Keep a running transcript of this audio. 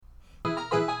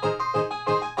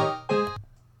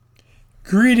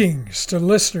Greetings to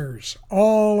listeners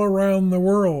all around the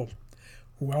world.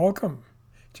 Welcome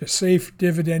to Safe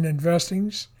Dividend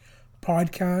Investing's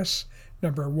podcast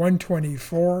number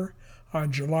 124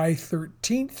 on July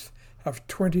 13th of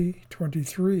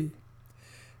 2023.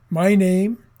 My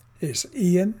name is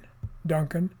Ian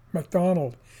Duncan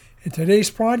MacDonald. In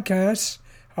today's podcast,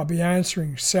 I'll be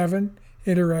answering 7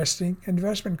 interesting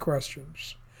investment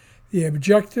questions. The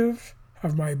objective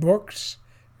of my books,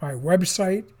 my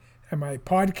website, and my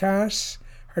podcasts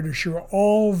are to show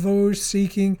all those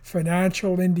seeking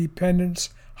financial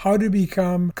independence how to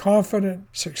become confident,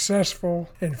 successful,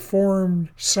 informed,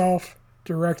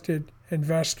 self-directed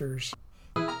investors.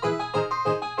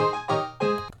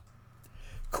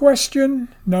 Question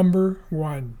number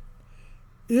 1.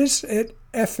 Is it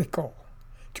ethical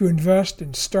to invest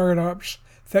in startups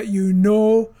that you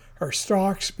know are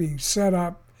stocks being set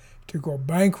up to go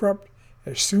bankrupt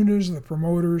as soon as the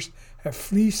promoters have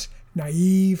fleeced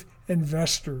naive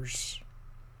investors?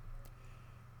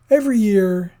 Every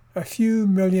year, a few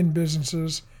million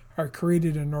businesses are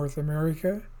created in North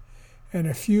America, and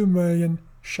a few million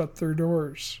shut their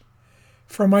doors.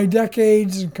 From my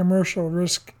decades in commercial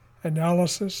risk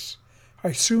analysis,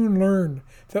 I soon learned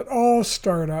that all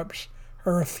startups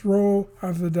are a throw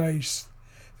of the dice.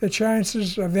 The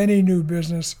chances of any new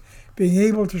business being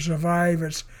able to survive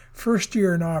its first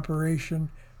year in operation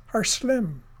are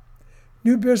slim.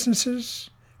 New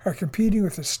businesses are competing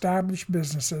with established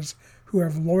businesses who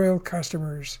have loyal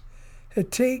customers. It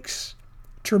takes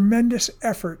tremendous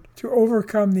effort to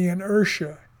overcome the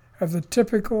inertia of the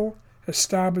typical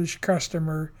established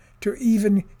customer to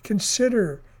even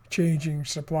consider changing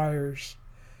suppliers.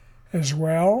 As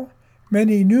well,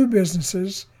 many new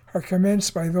businesses are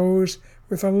commenced by those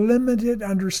with a limited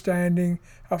understanding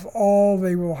of all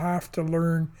they will have to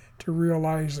learn to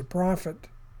realize the profit.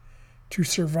 To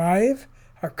survive,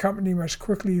 a company must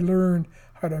quickly learn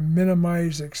how to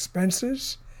minimize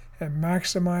expenses and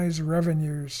maximize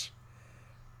revenues.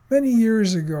 Many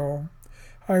years ago,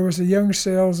 I was a young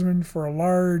salesman for a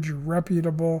large,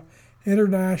 reputable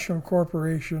international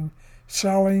corporation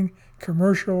selling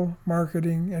commercial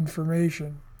marketing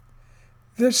information.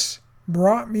 This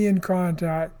brought me in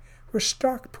contact with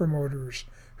stock promoters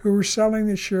who were selling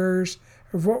the shares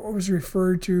of what was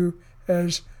referred to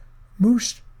as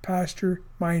moose pasture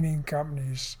mining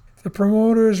companies. The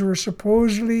promoters were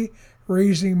supposedly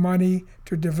raising money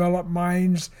to develop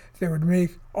mines that would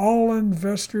make all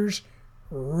investors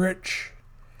rich.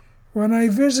 When I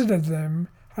visited them,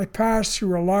 I passed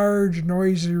through a large,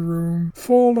 noisy room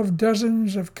full of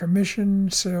dozens of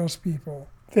commissioned salespeople.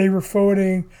 They were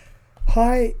phoning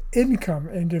high-income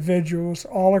individuals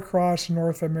all across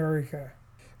North America.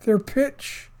 Their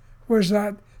pitch was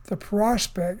that the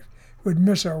prospect would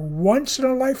miss a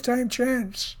once-in-a-lifetime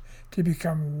chance to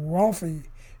become wealthy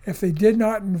if they did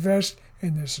not invest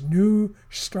in this new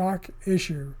stock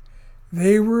issue.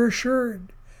 They were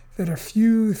assured that a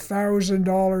few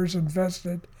 $1,000s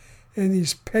invested in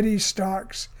these penny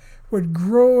stocks would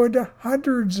grow into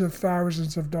hundreds of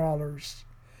thousands of dollars.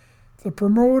 The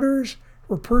promoters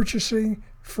were purchasing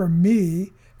from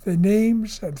me the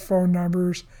names and phone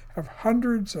numbers of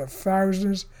hundreds of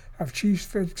thousands of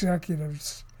chief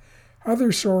executives.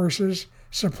 Other sources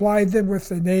supplied them with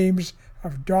the names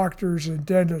of doctors and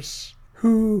dentists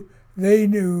who they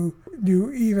knew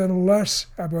even less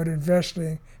about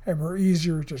investing and were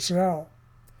easier to sell.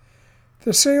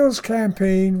 The sales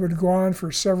campaign would go on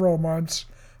for several months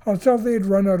until they had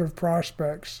run out of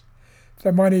prospects.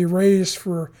 The money raised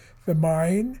for the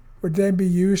mine would then be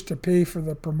used to pay for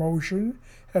the promotion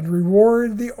and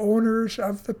reward the owners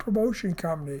of the promotion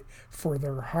company for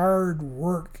their hard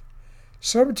work.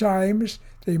 Sometimes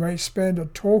they might spend a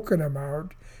token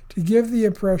amount to give the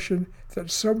impression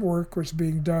that some work was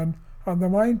being done on the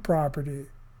mine property.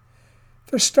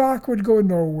 The stock would go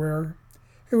nowhere.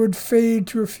 It would fade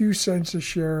to a few cents a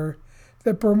share.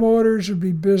 The promoters would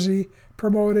be busy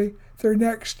promoting their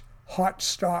next hot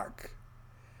stock.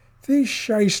 These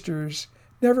shysters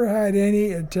never had any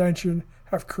intention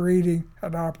of creating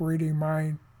an operating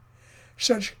mine.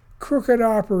 Such crooked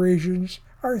operations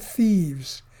are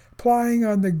thieves, plying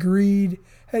on the greed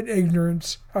and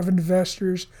ignorance of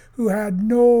investors who had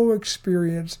no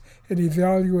experience in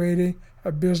evaluating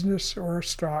a business or a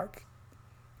stock.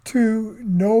 To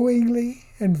knowingly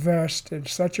invest in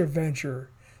such a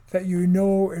venture that you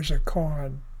know is a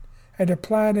con, and to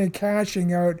plan on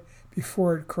cashing out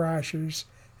before it crashes,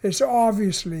 is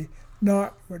obviously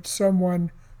not what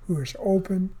someone who is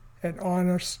open and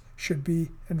honest should be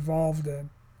involved in.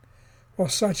 While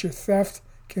such a theft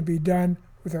can be done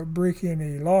without breaking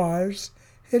any laws,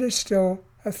 it is still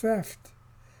a theft.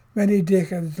 Many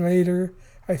decades later,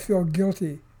 I feel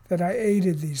guilty that I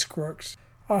aided these crooks.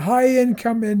 A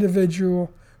high-income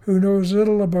individual who knows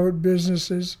little about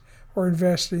businesses or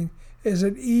investing is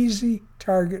an easy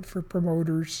target for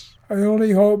promoters. I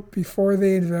only hope before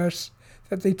they invest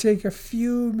that they take a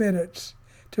few minutes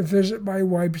to visit my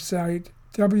website,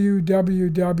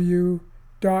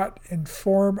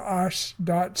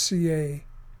 www.informus.ca.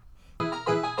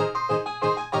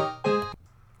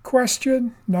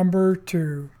 Question number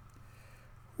 2.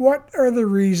 What are the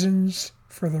reasons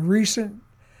for the recent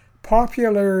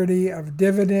popularity of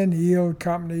dividend yield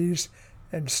companies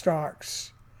and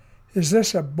stocks? Is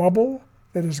this a bubble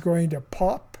that is going to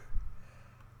pop?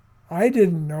 I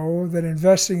didn't know that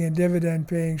investing in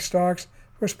dividend-paying stocks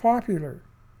was popular.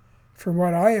 From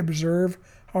what I observe,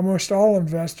 almost all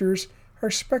investors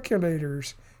are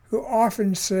speculators who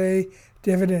often say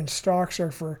dividend stocks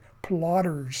are for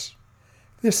plotters.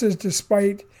 This is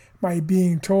despite my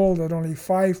being told that only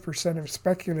 5% of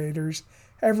speculators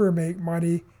ever make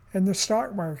money in the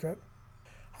stock market.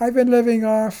 I've been living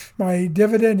off my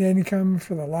dividend income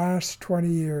for the last 20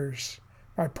 years.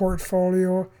 My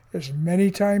portfolio is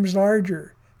many times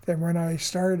larger than when I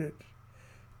started.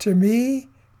 To me,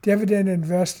 dividend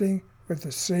investing was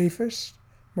the safest,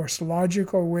 most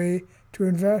logical way to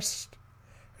invest.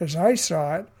 As I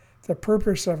saw it, the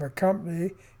purpose of a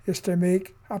company is to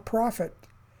make a profit.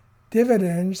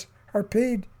 Dividends are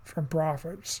paid from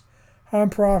profits.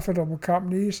 Unprofitable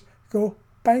companies go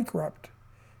bankrupt.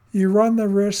 You run the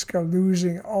risk of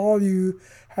losing all you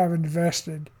have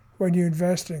invested when you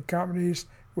invest in companies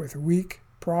with weak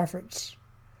profits.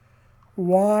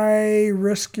 Why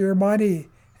risk your money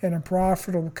in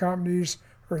unprofitable companies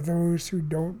or those who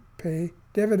don't pay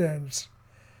dividends?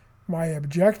 My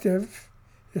objective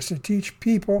is to teach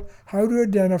people how to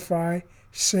identify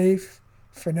safe,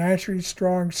 financially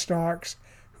strong stocks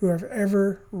who have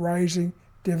ever-rising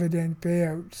dividend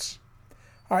payouts.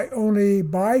 I only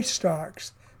buy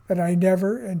stocks that I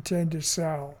never intend to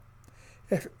sell.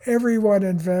 If everyone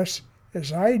invests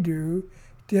as I do,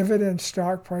 dividend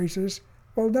stock prices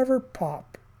will never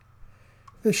pop.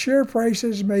 The share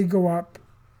prices may go up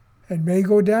and may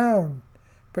go down,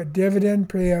 but dividend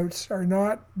payouts are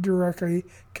not directly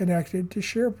connected to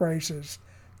share prices,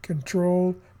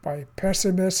 controlled by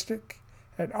pessimistic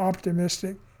and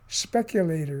optimistic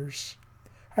speculators.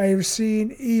 I have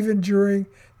seen, even during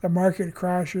the market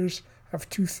crashes of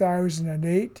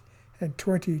 2008 and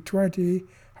 2020,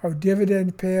 how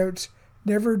dividend payouts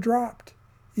never dropped,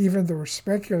 even though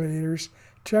speculators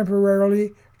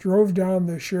temporarily drove down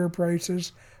the share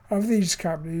prices of these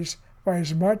companies by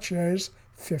as much as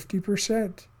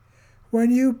 50%.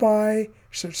 When you buy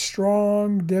such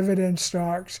strong dividend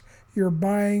stocks, you're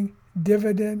buying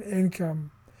dividend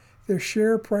income. The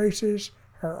share prices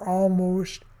are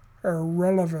almost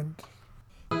irrelevant.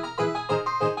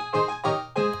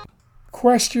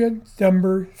 Question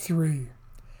number 3.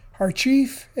 Are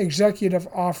chief executive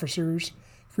officers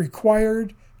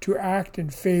required to act in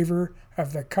favor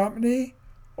of the company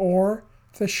or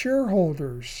the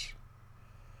shareholders?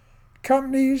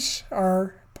 Companies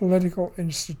are political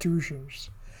institutions.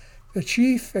 The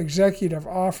chief executive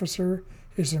officer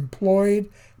is employed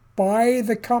by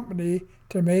the company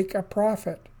to make a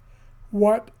profit.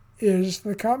 What is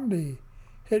the company?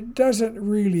 It doesn't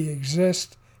really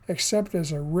exist except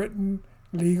as a written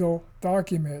legal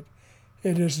document.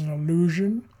 It is an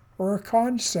illusion or a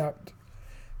concept.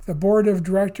 The board of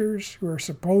directors, who are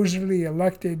supposedly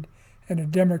elected in a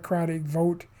democratic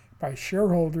vote by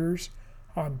shareholders,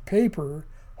 on paper,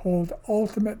 hold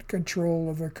ultimate control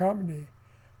of the company.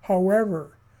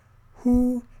 However,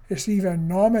 who is even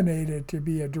nominated to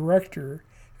be a director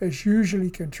is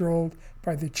usually controlled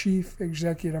by the chief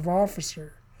executive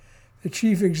officer. The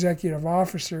chief executive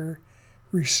officer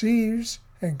receives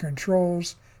and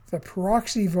controls the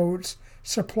proxy votes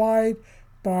supplied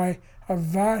by a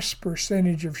vast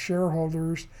percentage of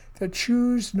shareholders that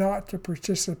choose not to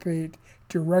participate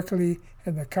directly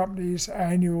in the company's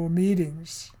annual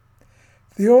meetings.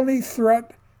 The only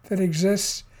threat that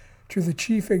exists to the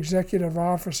chief executive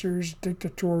officer's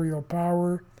dictatorial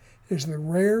power is the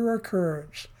rare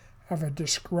occurrence of a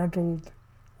disgruntled,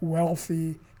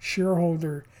 wealthy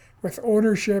shareholder with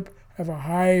ownership of a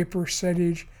high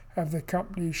percentage of the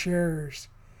company shares.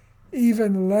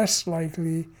 Even less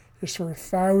likely is for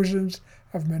thousands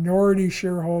of minority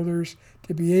shareholders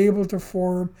to be able to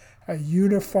form a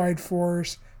unified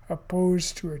force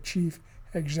opposed to a chief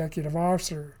executive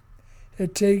officer.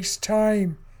 It takes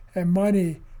time and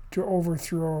money to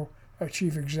overthrow a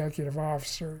chief executive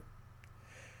officer.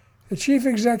 The chief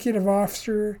executive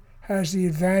officer has the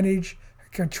advantage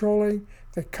of controlling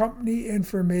the company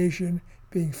information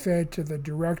being fed to the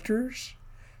directors,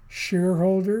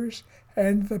 shareholders,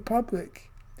 and the public.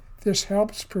 This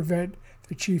helps prevent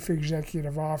the chief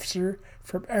executive officer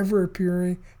from ever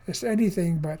appearing as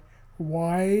anything but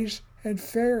wise and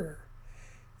fair.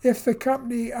 If the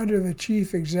company under the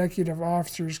chief executive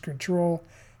officer's control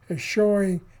is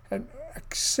showing an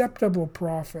acceptable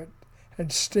profit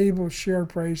and stable share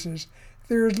prices,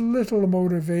 there is little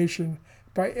motivation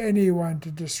by anyone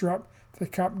to disrupt the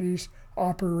company's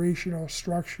operational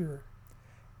structure.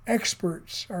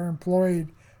 Experts are employed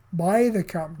by the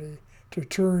company to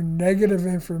turn negative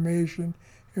information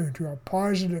into a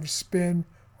positive spin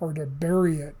or to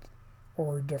bury it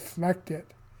or deflect it.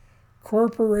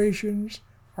 Corporations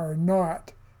are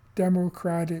not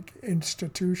democratic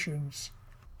institutions.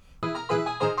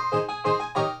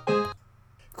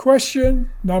 Question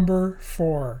number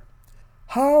 4.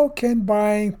 How can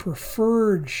buying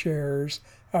preferred shares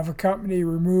of a company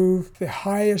remove the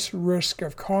highest risk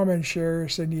of common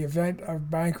shares in the event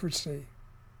of bankruptcy?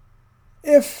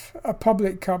 If a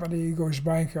public company goes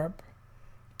bankrupt,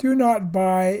 do not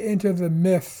buy into the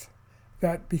myth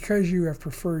that because you have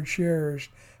preferred shares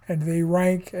and they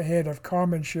rank ahead of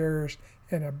common shares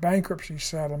in a bankruptcy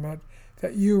settlement,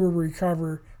 that you will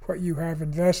recover what you have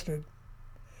invested.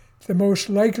 The most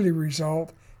likely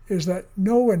result is that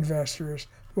no investors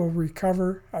will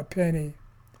recover a penny.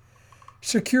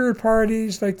 Secured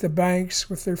parties like the banks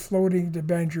with their floating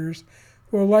debentures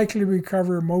will likely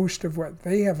recover most of what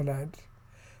they have lent.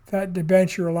 That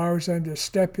debenture allows them to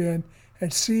step in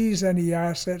and seize any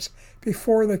assets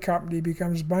before the company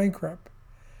becomes bankrupt.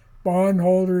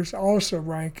 Bondholders also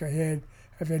rank ahead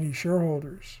of any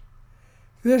shareholders.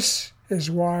 This is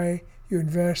why you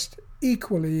invest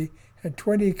equally in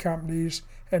 20 companies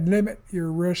and limit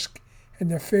your risk in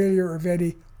the failure of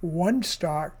any one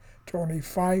stock to only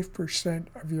 5%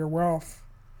 of your wealth.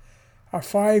 A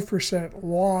 5%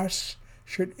 loss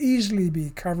should easily be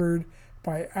covered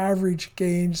by average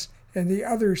gains in the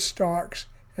other stocks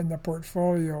in the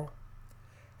portfolio.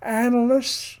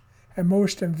 Analysts and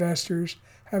most investors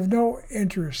have no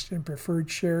interest in preferred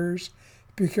shares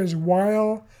because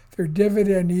while their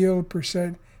dividend yield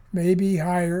percent may be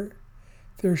higher,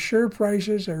 their share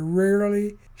prices are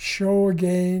rarely show a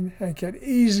gain and can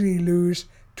easily lose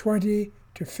 20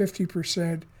 to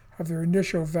 50% of their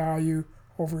initial value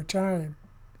over time.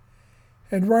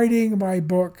 In writing my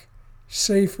book,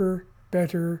 Safer,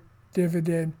 Better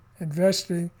Dividend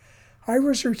Investing, I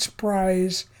was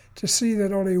surprised to see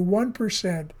that only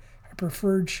 1% of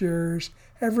preferred shares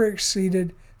ever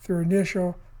exceeded their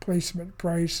initial placement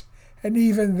price, and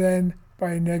even then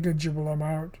by a negligible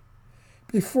amount.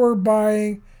 Before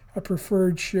buying a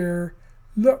preferred share,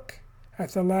 look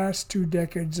at the last 2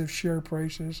 decades of share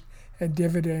prices and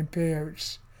dividend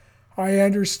payouts. I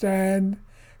understand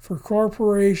for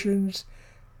corporations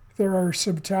there are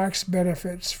some tax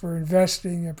benefits for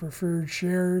investing in preferred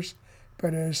shares,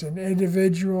 but as an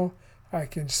individual, I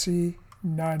can see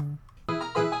none.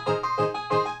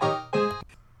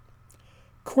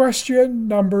 Question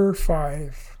number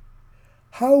 5.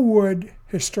 How would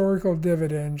historical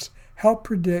dividends help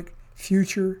predict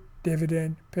future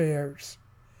dividend payouts?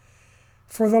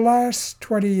 For the last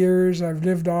 20 years, I've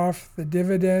lived off the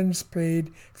dividends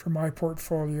paid from my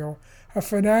portfolio of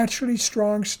financially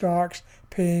strong stocks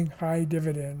paying high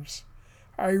dividends.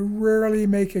 I rarely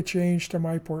make a change to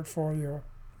my portfolio.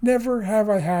 Never have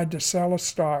I had to sell a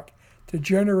stock to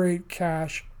generate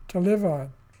cash to live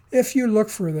on. If you look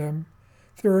for them,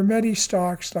 there are many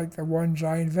stocks like the ones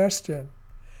I invest in.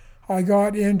 I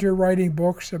got into writing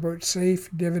books about safe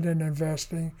dividend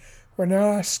investing when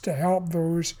asked to help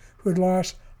those who had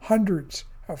lost hundreds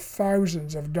of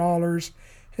thousands of dollars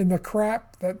in the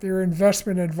crap that their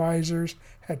investment advisors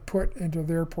had put into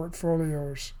their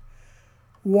portfolios.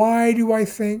 Why do I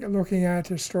think looking at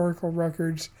historical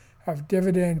records of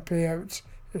dividend payouts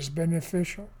is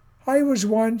beneficial? I was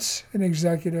once an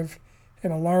executive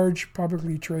in a large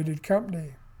publicly traded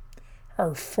company.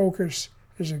 Our focus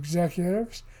as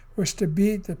executives was to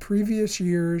beat the previous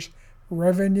year's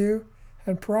revenue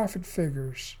and profit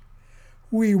figures.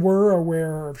 We were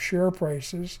aware of share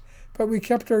prices, but we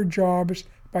kept our jobs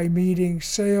by meeting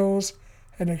sales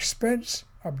and expense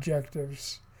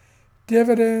objectives.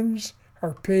 Dividends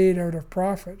are paid out of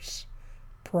profits.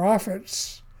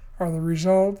 Profits are the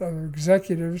result of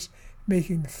executives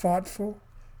making thoughtful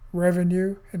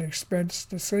revenue and expense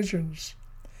decisions.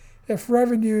 If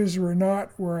revenues were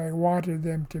not where I wanted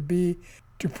them to be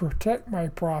to protect my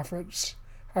profits,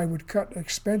 I would cut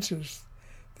expenses.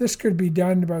 This could be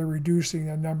done by reducing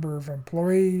the number of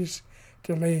employees,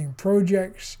 delaying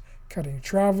projects, cutting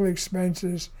travel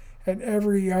expenses, and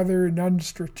every other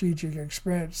non-strategic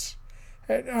expense.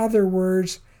 In other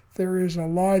words, there is a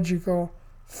logical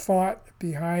thought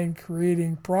behind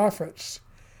creating profits.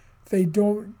 They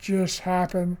don't just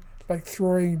happen like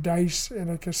throwing dice in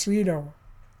a casino.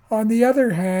 On the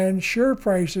other hand, share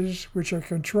prices, which are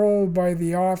controlled by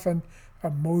the often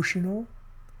emotional,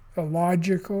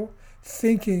 illogical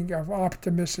thinking of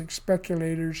optimistic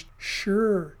speculators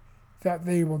sure that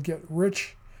they will get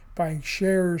rich buying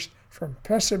shares from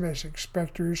pessimistic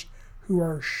spectators who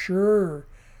are sure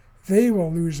they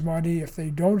will lose money if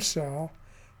they don't sell,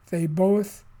 they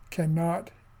both cannot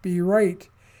be right.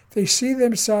 They see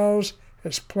themselves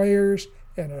as players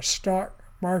in a stock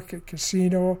market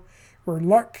casino where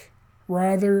luck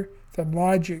rather than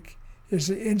logic is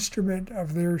the instrument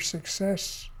of their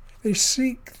success. They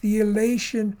seek the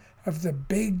elation of the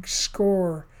big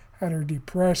score and are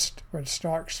depressed when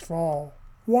stocks fall.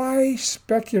 Why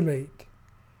speculate,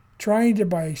 trying to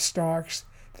buy stocks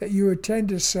that you intend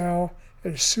to sell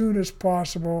as soon as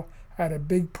possible at a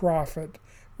big profit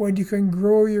when you can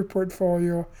grow your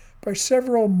portfolio by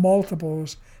several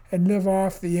multiples and live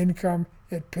off the income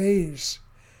it pays?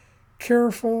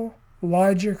 Careful,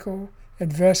 logical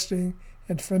investing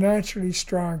in financially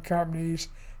strong companies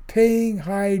paying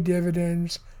high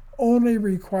dividends only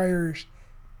requires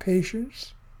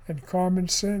patience and common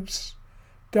sense.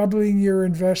 Doubling your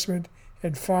investment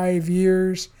in 5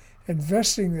 years,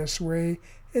 investing this way,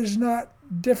 is not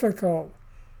difficult.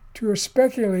 To a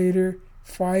speculator,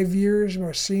 5 years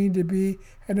must seem to be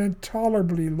an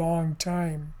intolerably long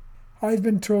time. I've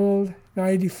been told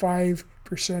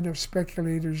 95% of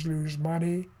speculators lose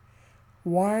money.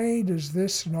 Why does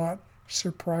this not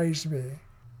surprise me?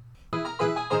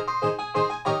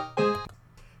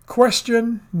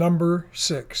 Question number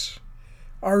 6.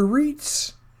 Are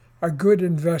REITs a good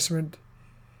investment,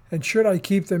 and should I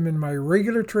keep them in my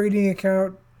regular trading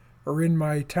account or in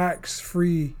my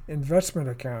tax-free investment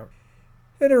account?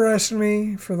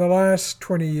 Interestingly, for the last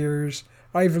 20 years,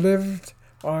 I've lived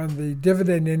on the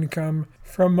dividend income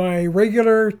from my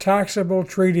regular taxable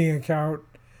trading account,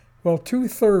 while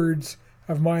 2/3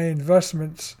 of my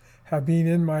investments have been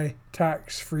in my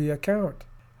tax-free account.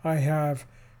 I have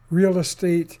real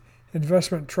estate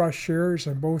investment trust shares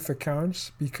in both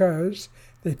accounts because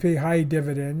they pay high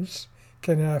dividends,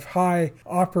 can have high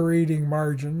operating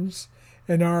margins,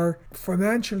 and are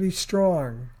financially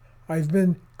strong. I've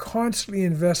been constantly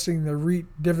investing the REIT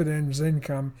dividends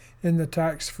income in the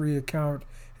tax-free account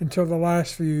until the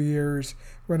last few years,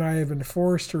 when I have been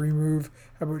forced to remove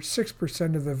about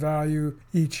 6% of the value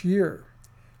each year.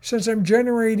 Since I'm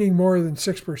generating more than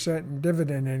 6% in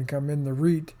dividend income in the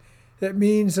REIT, it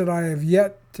means that I have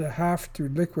yet to have to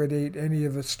liquidate any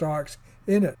of the stocks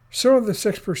in it. Some of the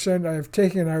 6% I have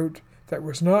taken out that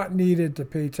was not needed to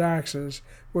pay taxes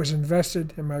was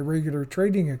invested in my regular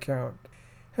trading account.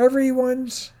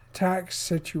 Everyone's tax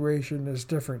situation is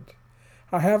different.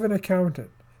 I have an accountant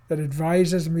that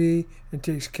advises me and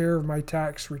takes care of my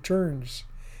tax returns.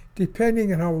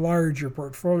 Depending on how large your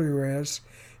portfolio is,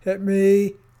 it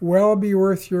may well be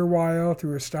worth your while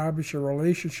to establish a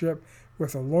relationship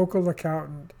with a local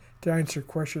accountant to answer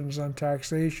questions on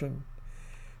taxation.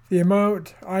 The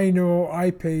amount I know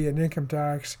I pay in income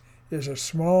tax is a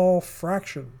small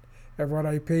fraction of what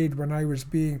I paid when I was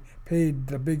being paid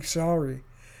the big salary.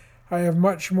 I have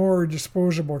much more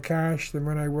disposable cash than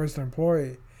when I was an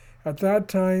employee. At that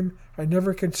time, I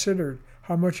never considered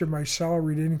how much of my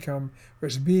salaried income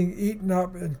was being eaten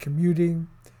up in commuting,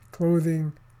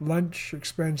 clothing, lunch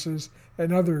expenses,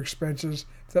 and other expenses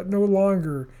that no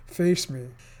longer face me.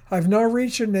 I've now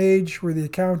reached an age where the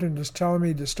accountant is telling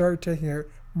me to start taking out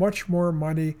much more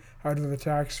money out of the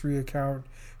tax-free account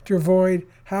to avoid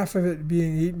half of it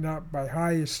being eaten up by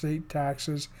high estate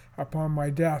taxes upon my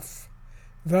death.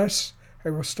 Thus, I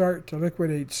will start to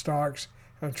liquidate stocks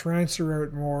and transfer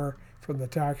out more from the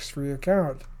tax-free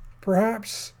account.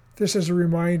 Perhaps this is a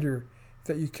reminder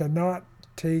that you cannot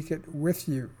take it with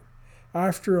you.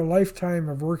 After a lifetime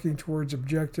of working towards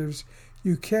objectives,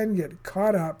 you can get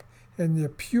caught up in the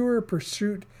pure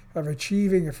pursuit of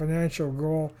achieving a financial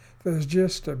goal that is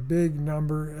just a big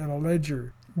number in a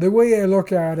ledger. The way I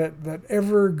look at it, that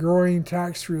ever-growing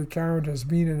tax-free account has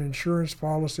been an insurance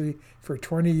policy for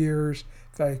 20 years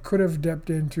that I could have dipped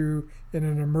into in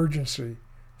an emergency.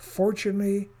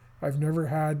 Fortunately, I've never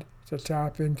had to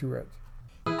tap into it.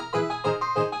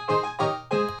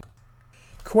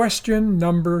 Question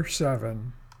number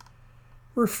 7.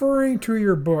 Referring to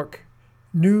your book,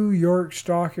 New York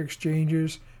Stock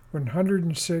Exchange's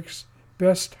 106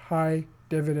 Best High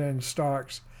Dividend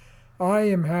Stocks, I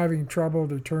am having trouble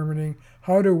determining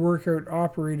how to work out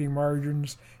operating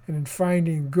margins and in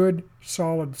finding good,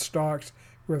 solid stocks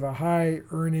with a high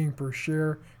earning per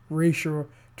share ratio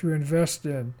to invest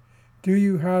in. Do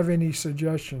you have any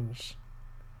suggestions?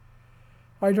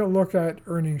 I don't look at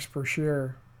earnings per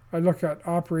share. I look at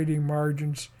operating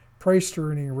margins, price to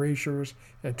earning ratios,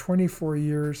 and 24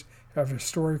 years of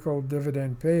historical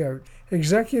dividend payout.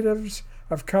 Executives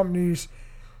of companies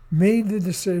made the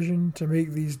decision to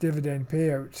make these dividend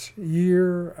payouts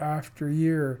year after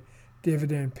year.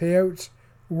 Dividend payouts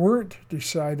weren't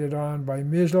decided on by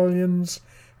millions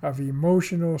of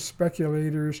emotional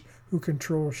speculators who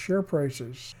control share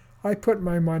prices. I put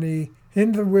my money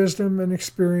in the wisdom and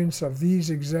experience of these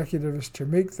executives to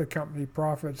make the company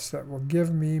profits that will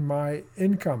give me my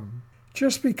income.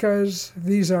 Just because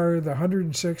these are the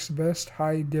 106 best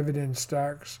high dividend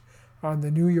stocks on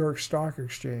the New York Stock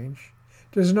Exchange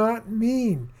does not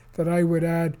mean that I would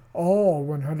add all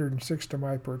 106 to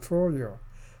my portfolio.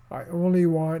 I only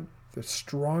want the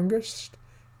strongest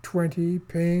 20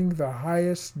 paying the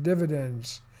highest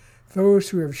dividends, those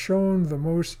who have shown the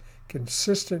most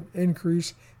consistent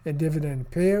increase in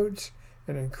dividend payouts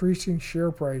and increasing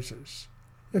share prices.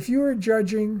 If you are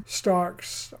judging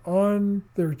stocks on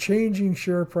their changing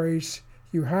share price,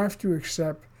 you have to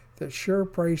accept that share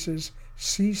prices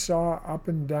seesaw up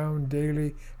and down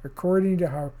daily according to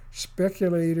how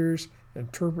speculators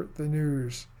interpret the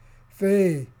news.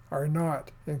 They are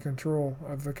not in control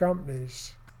of the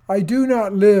companies. I do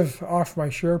not live off my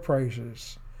share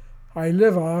prices. I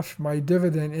live off my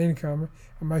dividend income,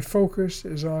 and my focus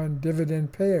is on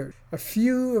dividend payout. A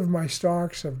few of my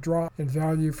stocks have dropped in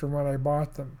value from when I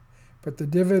bought them, but the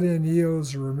dividend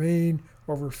yields remain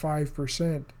over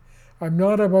 5%. I'm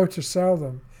not about to sell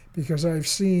them because I've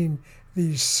seen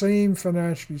these same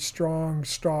financially strong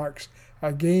stocks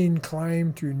again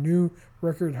climb to new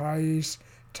record highs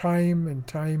time and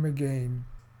time again.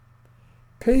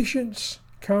 Patience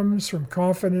comes from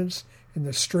confidence in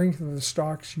the strength of the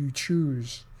stocks you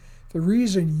choose. The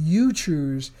reason you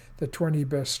choose the 20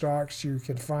 best stocks you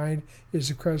can find is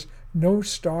because no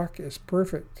stock is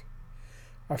perfect.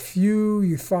 A few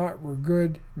you thought were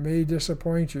good may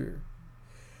disappoint you.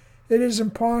 It is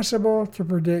impossible to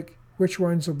predict which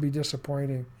ones will be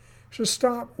disappointing, so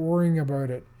stop worrying about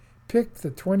it. Pick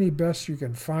the 20 best you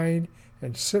can find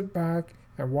and sit back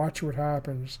and watch what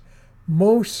happens.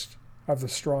 Most of the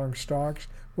strong stocks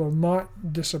will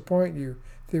not disappoint you.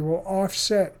 They will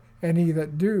offset any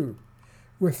that do,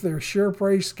 with their share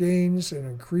price gains and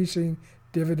increasing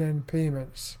dividend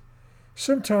payments.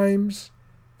 Sometimes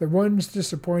the ones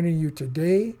disappointing you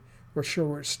today will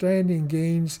show outstanding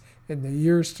gains in the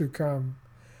years to come.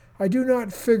 I do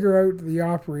not figure out the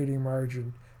operating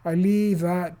margin. I leave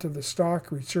that to the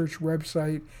stock research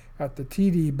website at the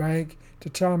TD Bank to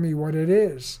tell me what it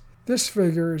is. This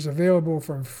figure is available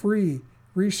from free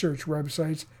research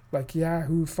websites like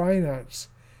Yahoo Finance.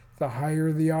 The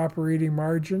higher the operating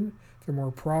margin, the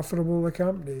more profitable the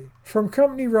company. From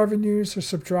company revenues are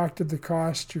subtracted the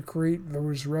cost to create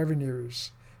those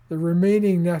revenues. The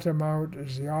remaining net amount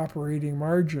is the operating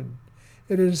margin.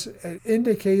 It is an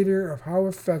indicator of how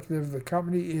effective the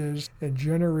company is in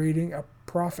generating a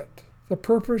profit. The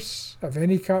purpose of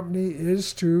any company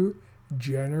is to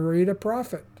generate a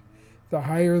profit. The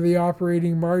higher the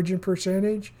operating margin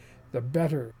percentage, the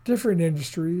better. Different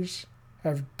industries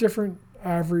have different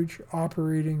average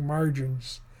operating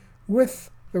margins.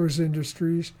 With those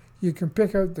industries, you can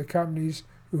pick out the companies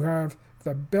who have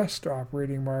the best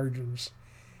operating margins.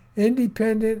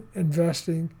 Independent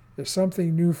investing is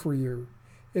something new for you.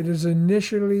 It is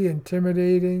initially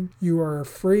intimidating. You are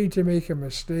afraid to make a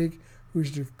mistake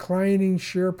whose declining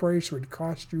share price would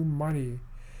cost you money.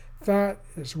 That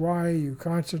is why you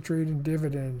concentrate on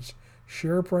dividends.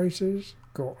 Share prices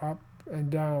go up and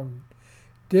down.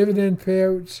 Dividend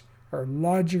payouts are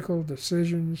logical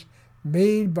decisions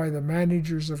made by the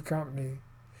managers of company.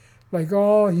 Like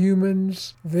all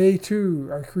humans, they too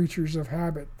are creatures of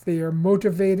habit. They are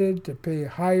motivated to pay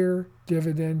higher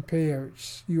dividend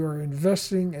payouts. You are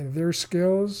investing in their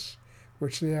skills,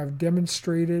 which they have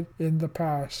demonstrated in the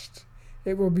past.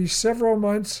 It will be several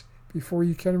months before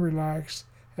you can relax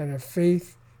and have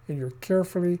faith in your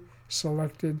carefully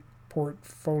selected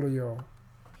portfolio.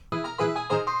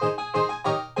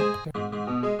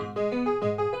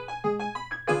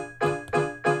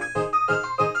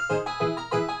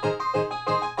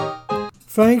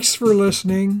 Thanks for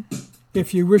listening.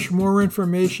 If you wish more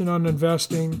information on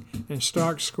investing and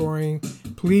stock scoring,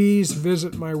 please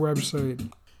visit my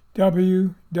website,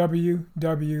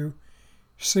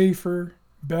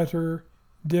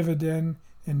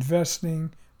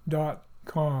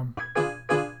 www.saferbetterdividendinvesting.com.